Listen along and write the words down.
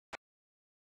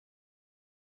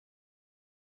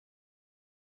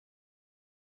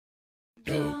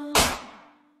Fifth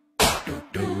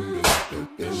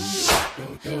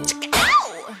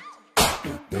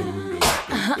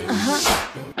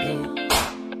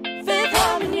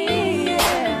Harmony,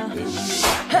 yeah.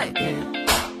 Hey.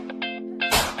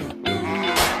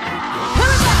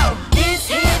 This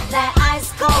hit that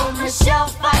ice cold, Michelle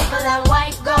fight for that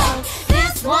white gold.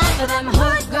 This one for them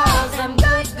hood girls, them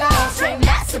good girls, straight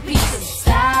masterpieces.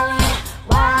 Styling,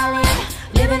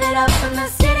 wildin', living it up in the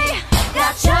city.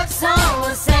 Got Chuck's on,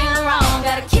 was saying wrong.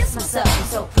 Gotta kiss myself, I'm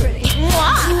so pretty.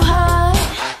 I'm too hot.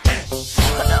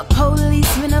 Call the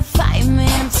policeman to fight me.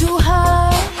 I'm too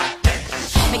hot.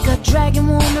 Make a dragon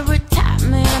wanna retire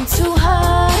me. I'm too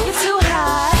hot. You're too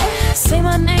hot. Say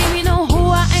my name, you know who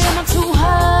I am. I'm too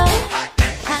hot.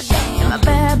 Hot damn, I'm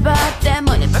bad about that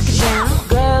money. Break it down.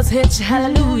 Girls hit you,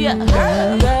 hallelujah.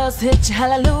 Girls hit you,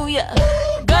 hallelujah.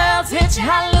 Girls hit you,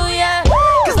 hallelujah.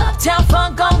 Cause Uptown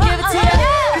Funk gon' give it to ya.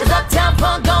 Cause Uptown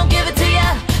Funk gon' give it to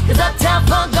ya. Cause Uptown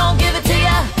Funk gon' give it to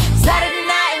ya. Saturday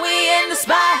night we in the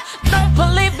spot. Don't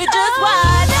believe me, just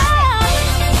watch.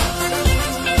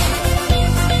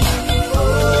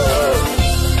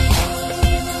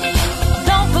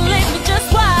 Don't believe me,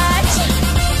 just watch.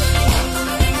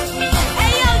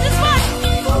 Hey yo, just watch.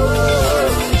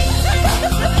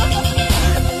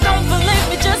 Don't believe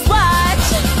me, just watch.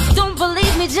 Don't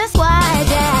believe me, just watch.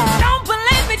 Yeah. Don't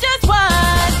believe me, just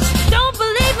watch. Don't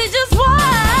believe me, just watch.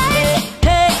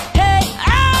 Hey, hey,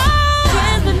 oh.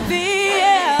 Jasmine V,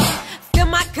 yeah. Fill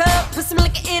my cup, put some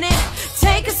liquor in it.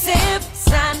 Take a sip,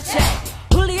 sign check.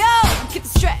 Julio, get the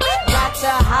stretch. Right to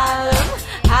Harlem,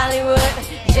 Hollywood,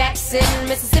 Jackson,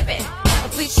 Mississippi.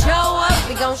 If we show up,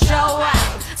 we gon' show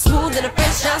out. Smooth and a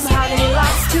French just Mahogany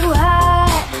LOX. Too hot.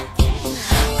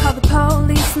 Call the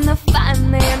police and they'll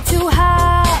find me. I'm too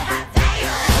hot.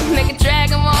 Make a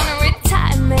dragon wanna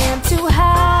retire me. I'm too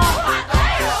hot.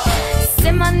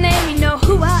 Say my name, you know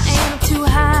who I am. I'm too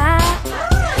hot.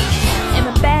 Am I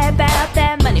bad about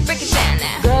that money? Break it down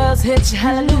now. Girls hit you,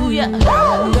 hallelujah.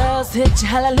 Girls hit you,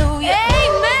 hallelujah.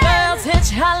 Amen. Girls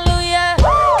hit you, hallelujah.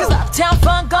 Cause Uptown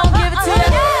Funk gon' give it to ya.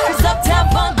 Cause Uptown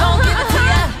Funk gon' give it to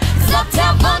ya. Cause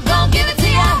Uptown Funk gon' give it to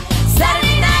ya.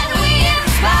 Saturday night we in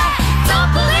the spot.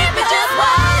 Don't believe me, just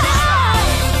watch.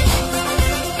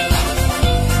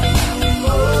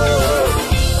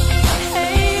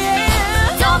 Hey,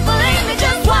 yeah. Don't believe me,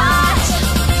 just watch.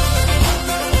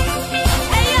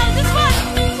 Hey, yo, just watch.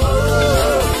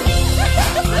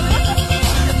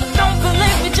 Don't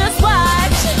believe me, just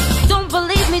watch. Don't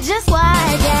believe me, just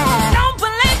watch. Yeah. Don't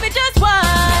believe me, just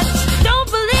watch. Don't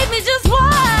believe me, just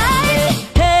watch.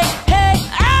 Hey, hey,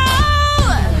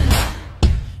 oh.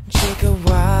 Take a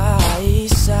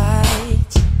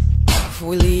Whitesides. Before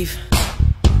we leave,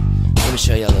 let me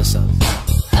show you a little something.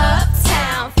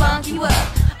 Uptown funk you up.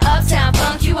 Uptown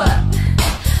funk you up.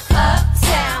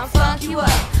 Uptown funk you up.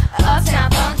 Uptown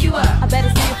funk you up. I better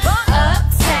see you funk.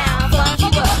 Uptown funk you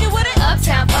up.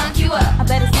 Uptown funk you up. I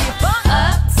better see you funk.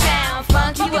 Uptown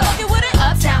funk you up.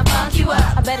 Uptown funk you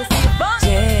up. I better see you funk.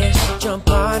 Dance, jump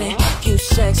on it. You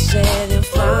sexy and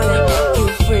fine. You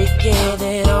freaking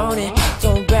it on it.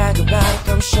 Don't brag about it,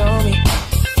 come show me.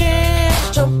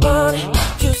 Dance, jump on it.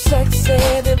 You sexy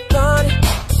and